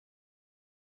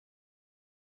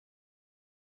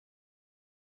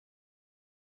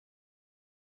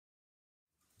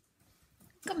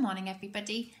Good morning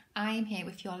everybody. I am here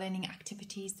with your learning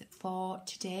activities for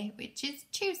today, which is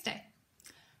Tuesday.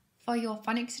 For your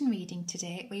phonics and reading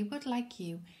today, we would like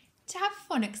you to have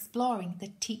fun exploring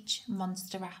the Teach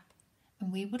Monster app,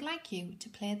 and we would like you to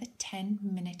play the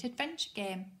 10-minute adventure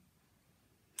game.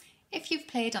 If you've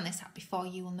played on this app before,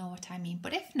 you will know what I mean,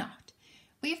 but if not,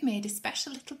 we have made a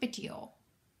special little video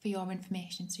for your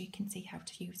information so you can see how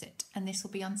to use it, and this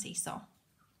will be on Seesaw.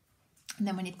 And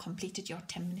then when you've completed your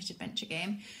 10-minute adventure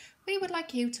game, we would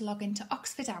like you to log into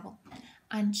Oxford Owl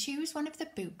and choose one of the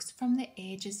books from the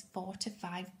ages 4 to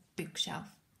 5 bookshelf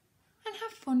and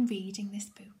have fun reading this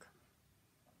book.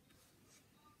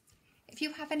 If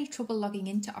you have any trouble logging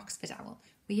into Oxford Owl,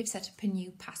 we have set up a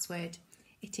new password.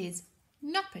 It is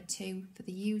Nopper2 for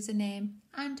the username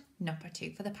and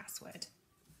Nopper2 for the password.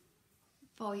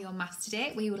 For your maths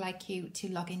today, we would like you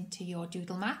to log into your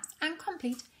Doodle Maths and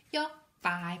complete your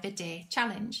 5-a-day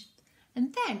challenge.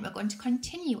 And then we're going to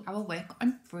continue our work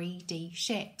on 3D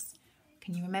shapes.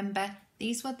 Can you remember?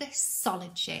 These were the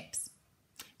solid shapes.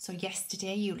 So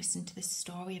yesterday you listened to the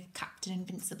story of Captain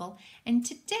Invincible, and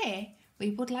today we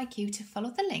would like you to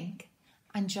follow the link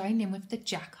and join in with the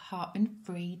Jack Hartman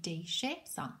 3D shape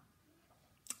song.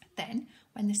 Then,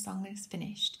 when the song is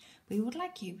finished, we would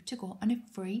like you to go on a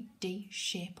 3D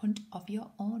shape hunt of your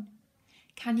own.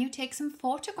 Can you take some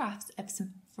photographs of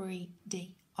some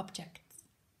 3D objects?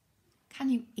 Can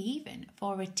you even,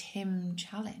 for a Tim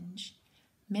challenge,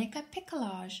 make a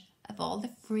collage of all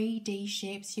the 3D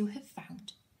shapes you have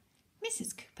found?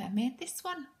 Mrs. Cooper made this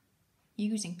one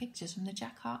using pictures from the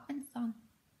Jack Hartman song.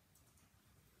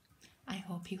 I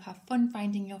hope you have fun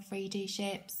finding your 3D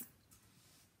shapes.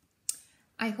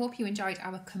 I hope you enjoyed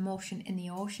our Commotion in the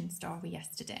Ocean story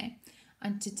yesterday.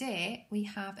 And today we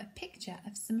have a picture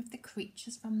of some of the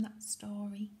creatures from that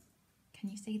story.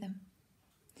 Can you see them?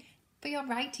 For your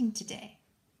writing today,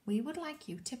 we would like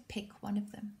you to pick one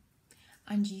of them.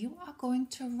 And you are going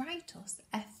to write us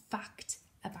a fact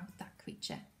about that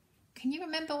creature. Can you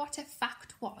remember what a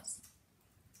fact was?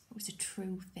 It was a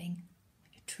true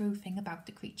thing about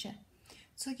the creature.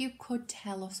 So you could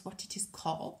tell us what it is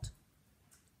called,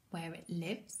 where it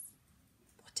lives,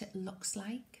 what it looks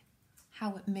like,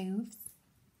 how it moves,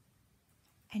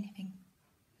 anything.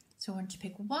 So I want you to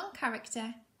pick one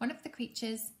character, one of the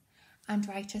creatures, and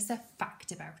write us a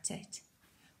fact about it.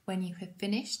 When you have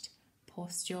finished,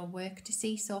 post your work to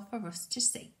Seesaw for us to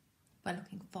see. We're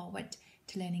looking forward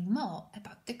to learning more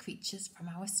about the creatures from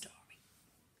our story.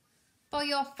 For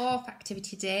your fourth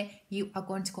activity today, you are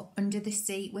going to go under the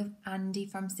sea with Andy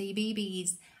from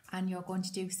CBeebies, and you're going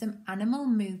to do some animal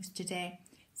moves today.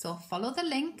 So follow the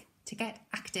link to get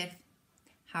active.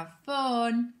 Have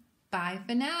fun. Bye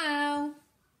for now.